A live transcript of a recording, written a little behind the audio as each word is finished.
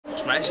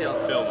mij is hij aan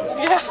het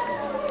filmen. Ja.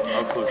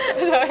 Ook goed.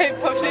 Zo even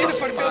poseren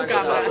voor de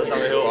filmcamera. Dat is dan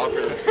weer heel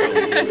awkward.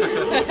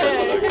 Dat is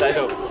wel leuk. Zij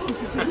zo. Dat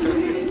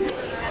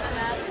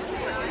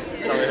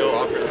is dan weer heel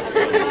awkward.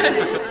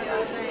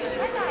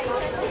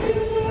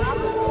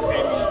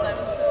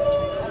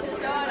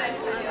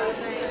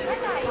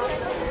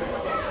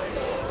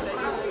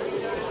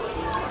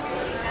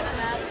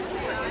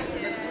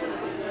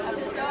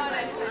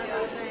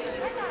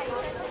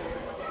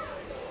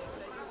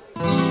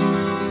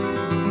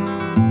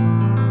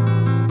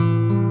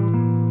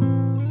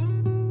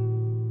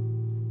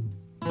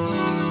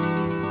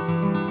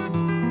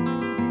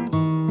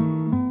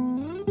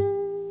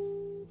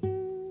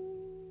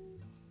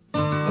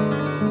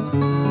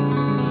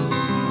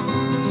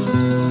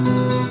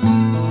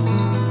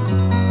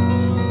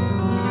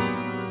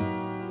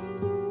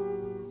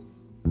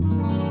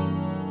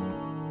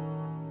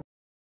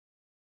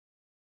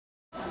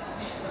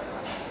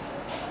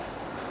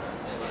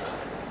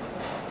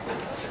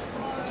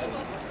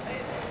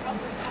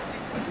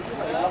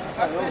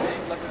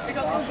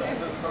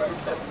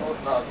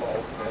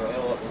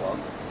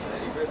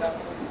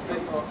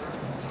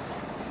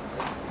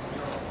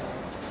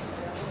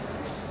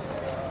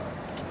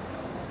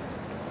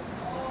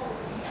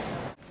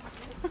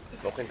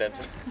 Nog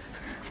intenser.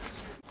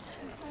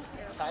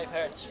 5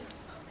 hertz.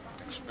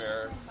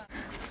 Expert.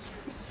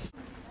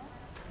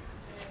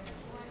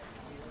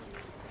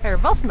 Er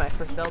was mij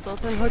verteld dat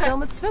er een hotel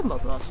met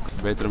zwembad was.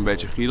 Beter een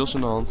beetje gyros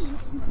in de hand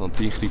dan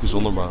 10 Grieken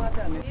zonder baan.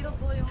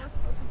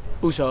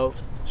 Hoezo?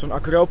 Zo'n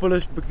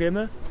Acropolis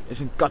beklimmen is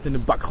een kat in de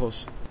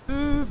bakgos.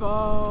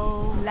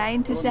 Ubo.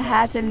 Lijn tussen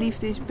haat en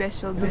liefde is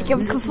best wel dun. Ik heb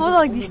het gevoel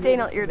dat ik die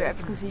steen al eerder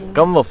heb gezien. Ik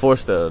kan me wel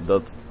voorstellen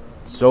dat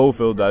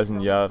zoveel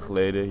duizenden jaren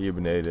geleden hier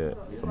beneden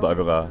op de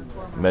Agora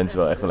mensen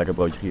wel echt een lekker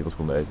broodje gyros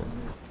konden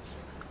eten.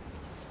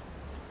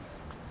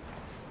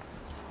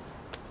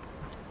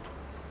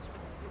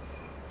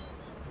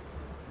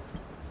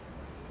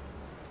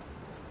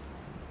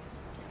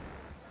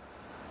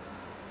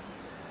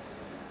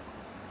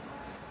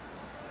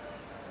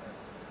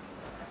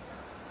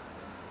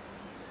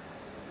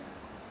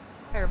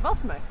 Er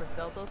was mij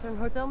verteld dat er een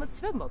hotel met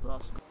zwembad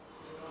was.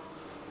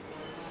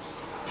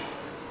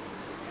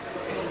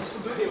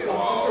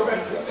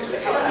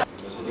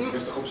 Ik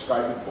rustig op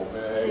Skype met Bob.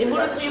 Je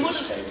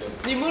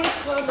moet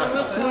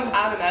het gewoon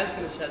aan en uit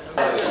kunnen zetten.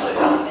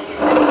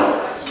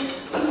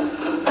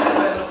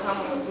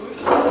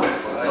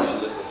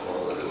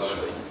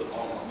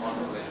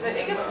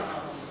 Ik heb...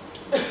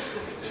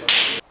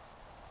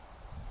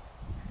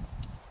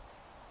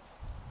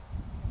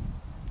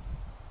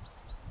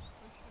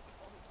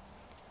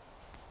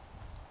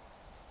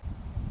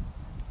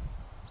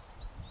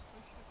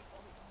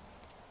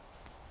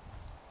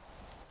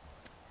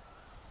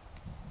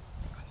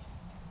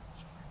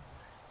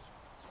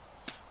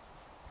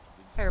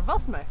 Er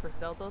was mij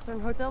verteld dat er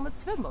een hotel met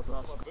zwembad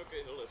was.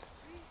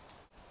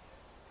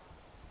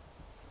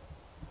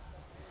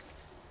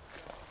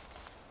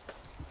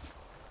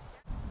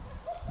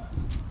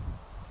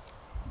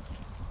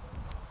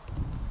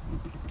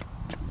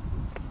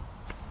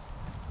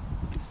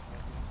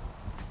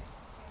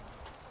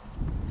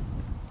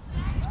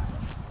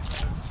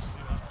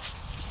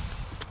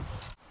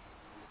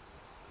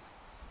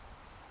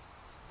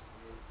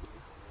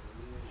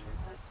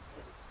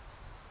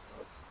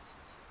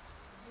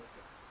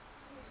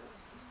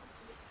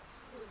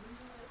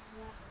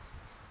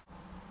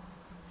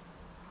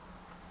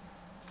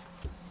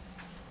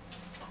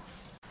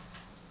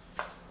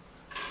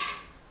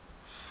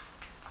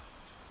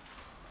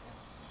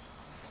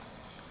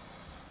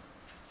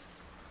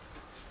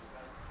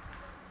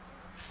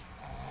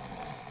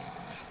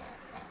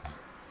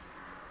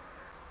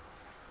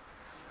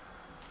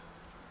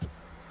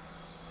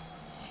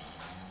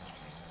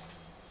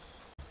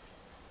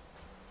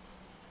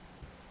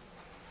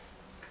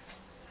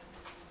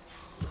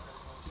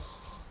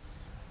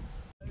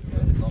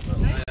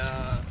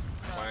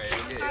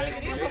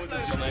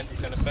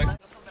 Geen effect.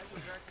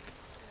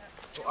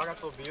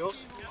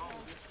 Agathobios.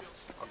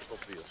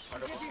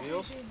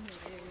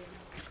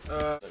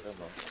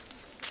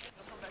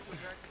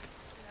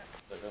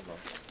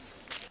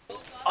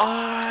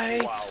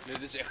 Wow,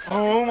 dit is echt.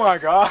 Oh my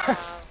god.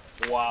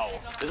 Wauw.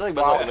 Dit had ik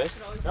best wel gemist.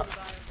 Ja.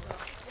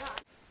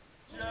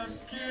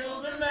 Just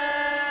kill the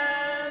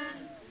man.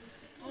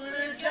 Put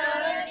a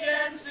gun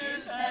against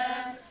his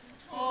head.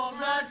 Pull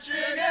the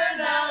trigger,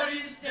 now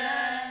he's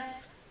dead.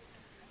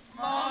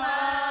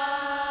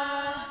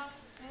 Mama,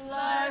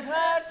 life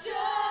has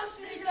just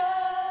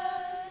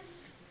begun.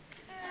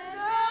 And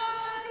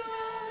I'm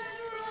going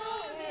to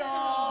run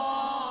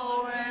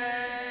away.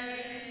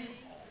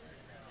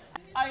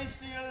 I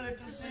see a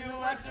little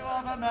silhouette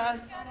of a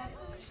man.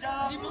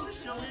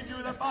 Scaramouche, shall we do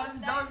the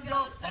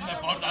fandango? And the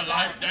bolts are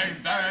lightning,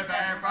 very,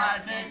 very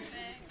frightening.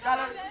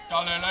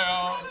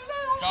 Galileo,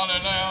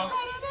 Galileo,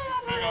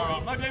 figure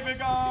out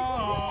Magnifico.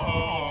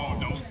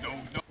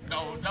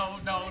 No, no, no, no,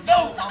 no,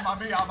 no, mamma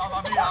mia,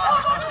 mamma mia.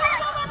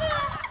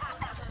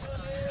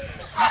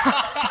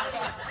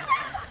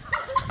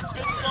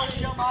 It's gonna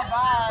kill my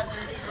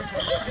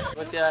vibe.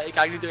 Want ik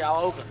kijk niet door jouw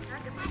ogen.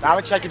 Nou,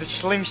 ik zeker de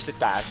slimste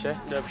thuis, hè.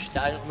 Dat heb je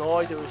thuis nog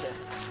nooit doen zeggen.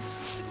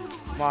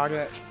 Maar,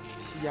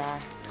 ja,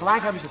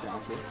 gelijk hebben ze het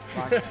eigenlijk,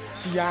 hoor. Maar,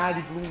 zie ja,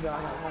 die bloem daar.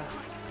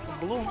 Een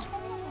bloem? Ik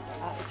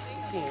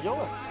zie een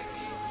jongen.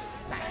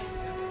 Nee,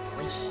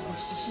 maar je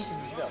ziet hem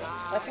dus wel.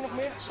 Heb je nog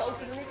meer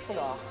gesopen dan ik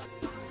vandaag?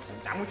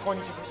 Daar moet gewoon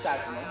niet zoveel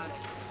stuiten, man.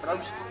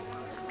 Proost.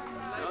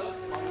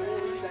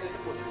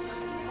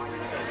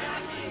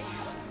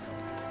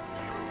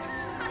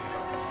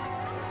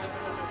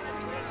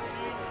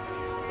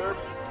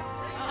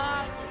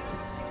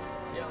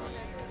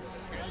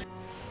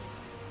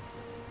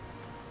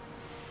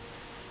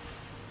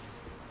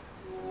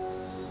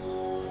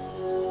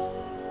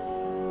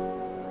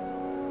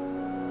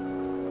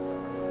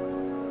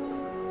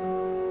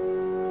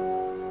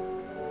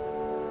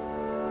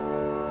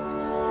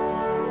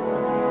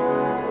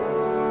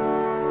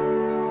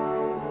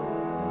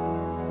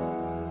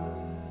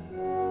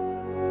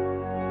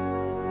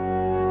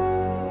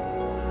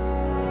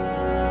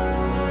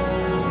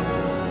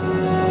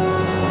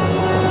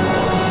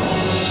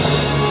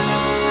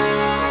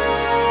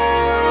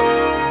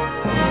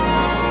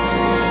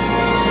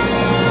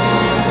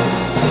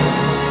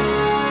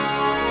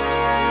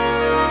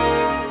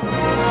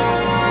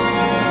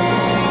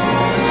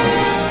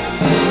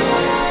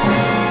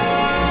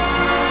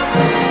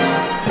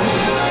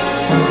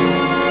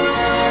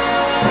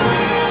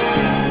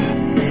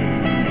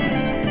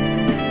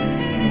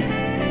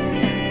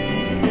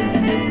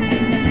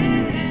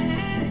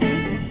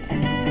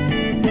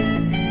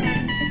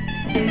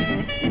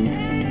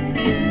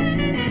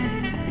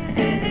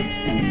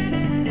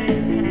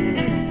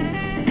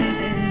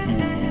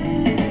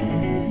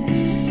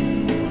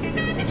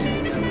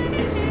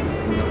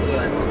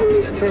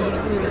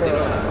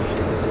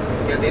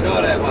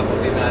 Tinore qua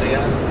ordinaria.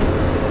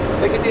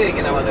 Perché ti dici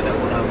che ne vado da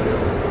un ambrio?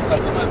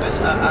 Qualcuno è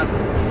messo a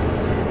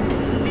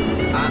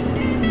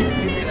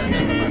ti dirà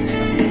sempre ma sì.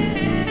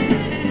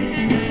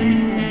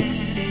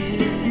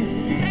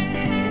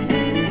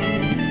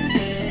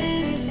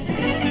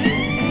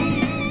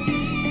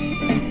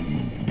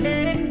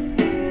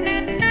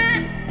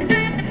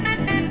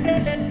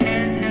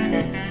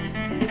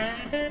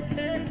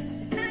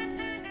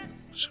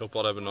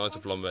 Schildpadden hebben nooit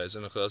een plan B, en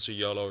dan dat ze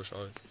YOLO'ers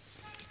ooit.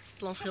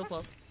 Plan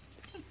schildpad.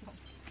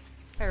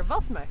 Er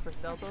was mij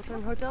verteld dat er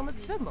een hotel met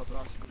zwembad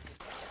was.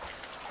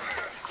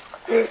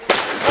 Die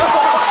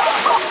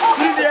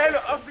hele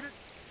afdruk.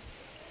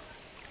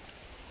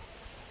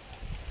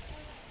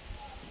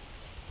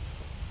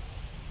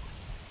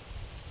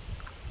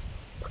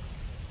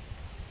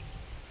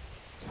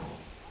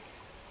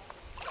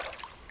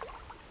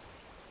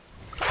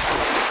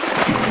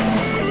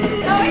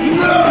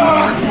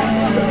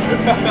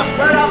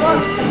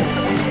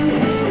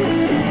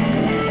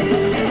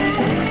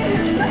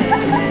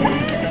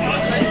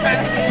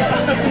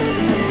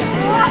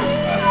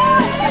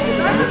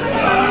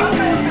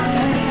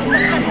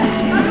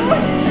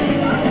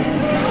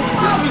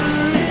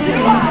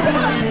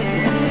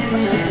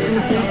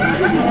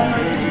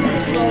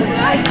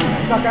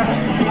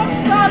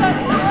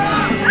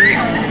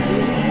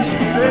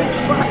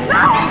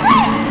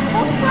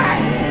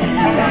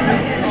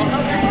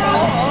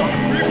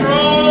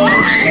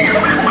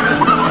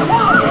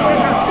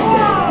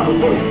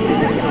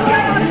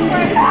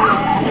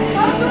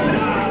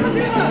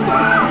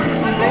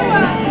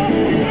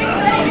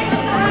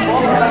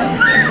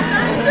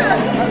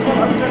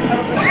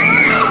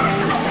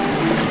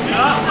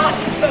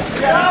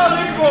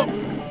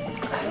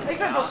 Ik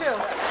ben wel chill.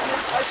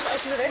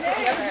 Als je er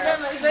echt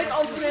zwemmen. Ik weet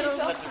altijd meer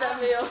hoe het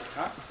zwemmen, joh.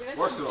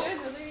 Worstel.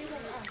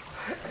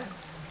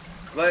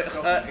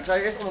 Ik zou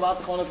je eerst onder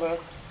water gewoon even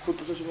goed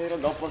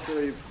positioneren, dan pas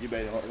je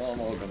benen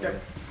allemaal ook aan doen. Ik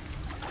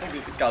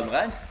vind het koud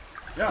marijn.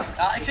 Ja,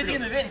 ik zit hier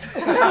in de wind.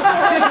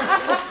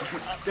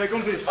 Kijk,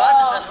 komt ie. Het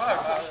water is best warm,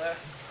 maar...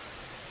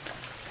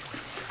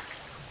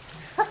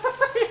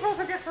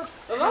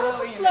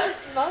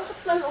 Waarom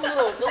gepleun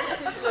onderop? Dat is echt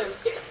niet leuk.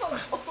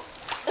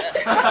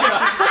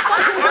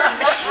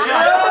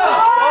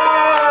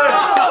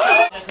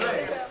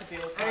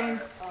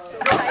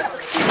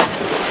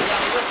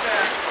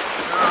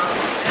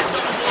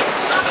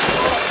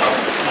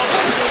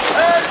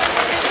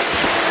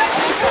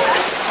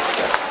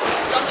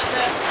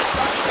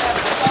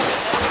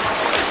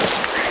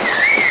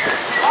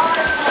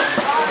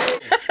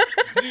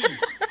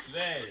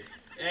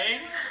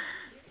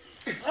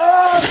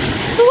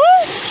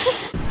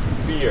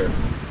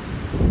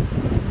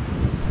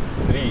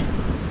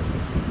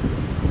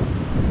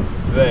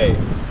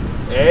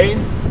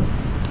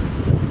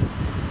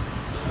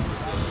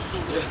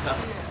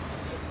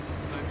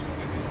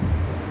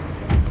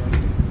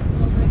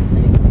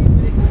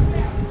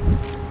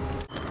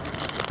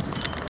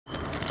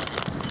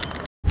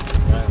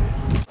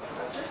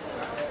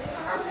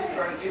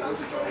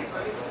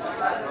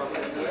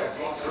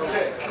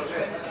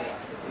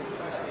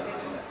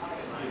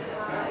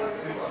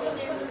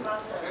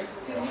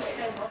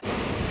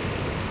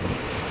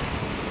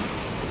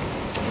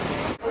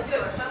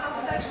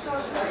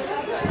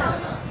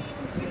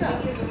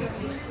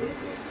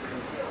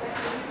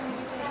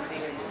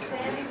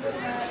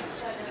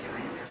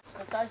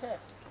 Wat zij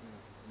zegt.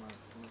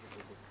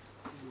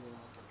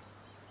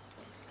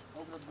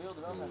 Hoop dat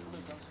beelden wel zijn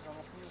gelukt, anders is het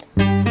allemaal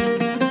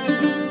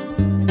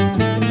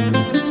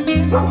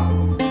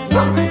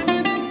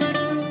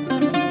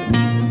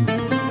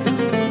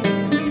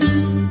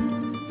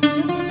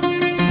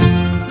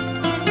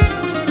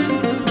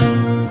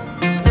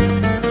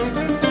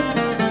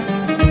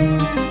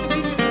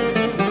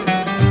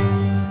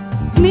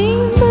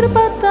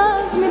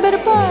Μην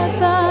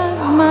περπάτας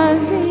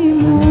μαζί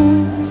μου,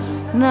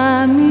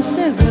 να μη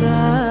σε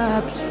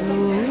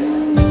γράψουνε.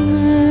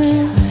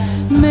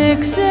 Με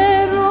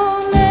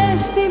ξέρουνε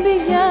στην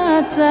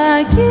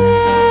πηγιάτσα και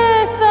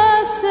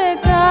θα σε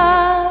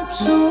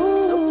κάψουνε.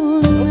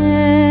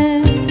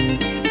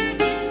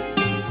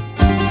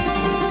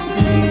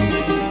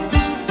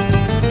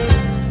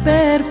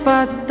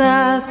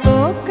 Περπατά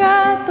το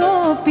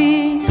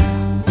κατόπι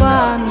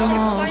πάνω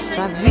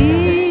στα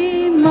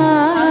βήματα.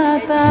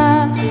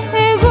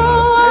 Εγώ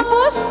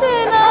από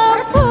σένα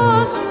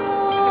φως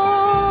μου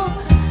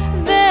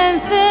δεν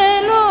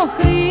θέλω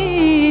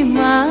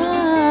χρήματα.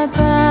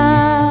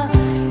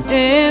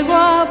 Εγώ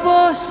από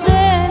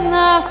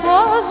σένα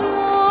φως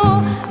μου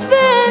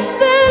δεν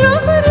θέλω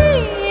χρήματα.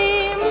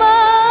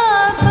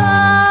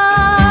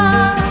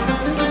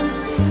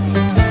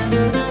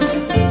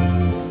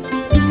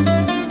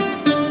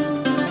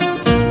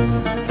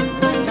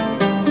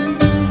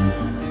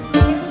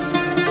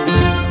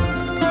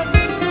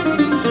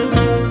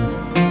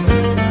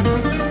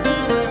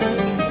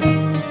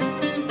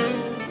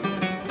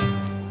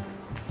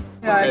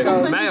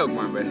 Mij ook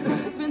maar een beetje.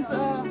 Ik vind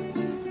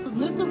tot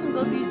nu toe vind ik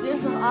ook die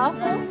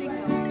dinsdagavond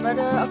bij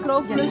de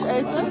Acropolis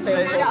eten.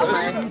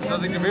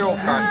 Dat ik de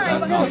wereldkaart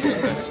eruit haal.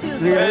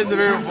 Nu is de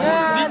wereld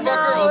niet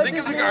wakker, want ik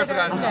heb de kaart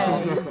eruit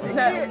gehaald.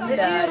 De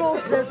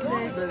Eros des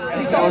levens.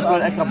 Ik hou er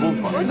gewoon extra bond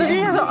van. Dan zie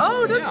je zo,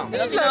 oh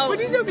dat is leuk, maar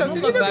die is ook leuk,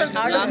 die is ook leuk.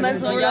 Aardige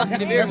mensen worden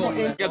echt best wel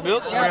in. Het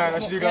beeld? Ja,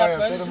 als je die rij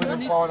hebt, dan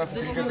moet je gewoon even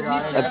cricket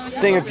draaien. A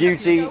thing of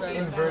beauty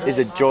is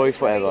a joy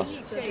forever.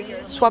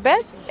 Sois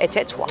bête et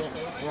tais-toi.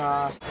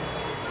 Ja.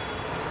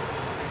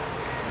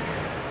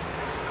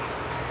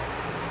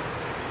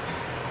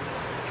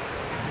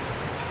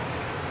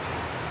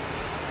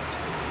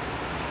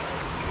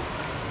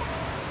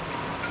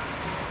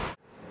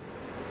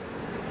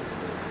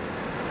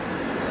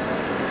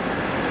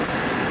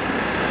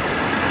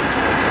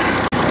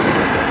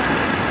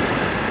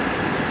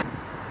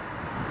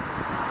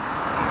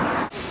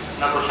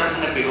 Να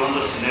προσέξουν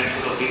επιγόντως στην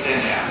έξοδο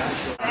Β9.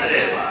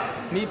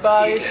 Μη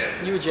πάρεις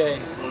New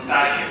Jane.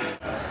 Μοντάκι.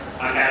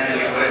 Αν κάνετε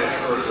λίγο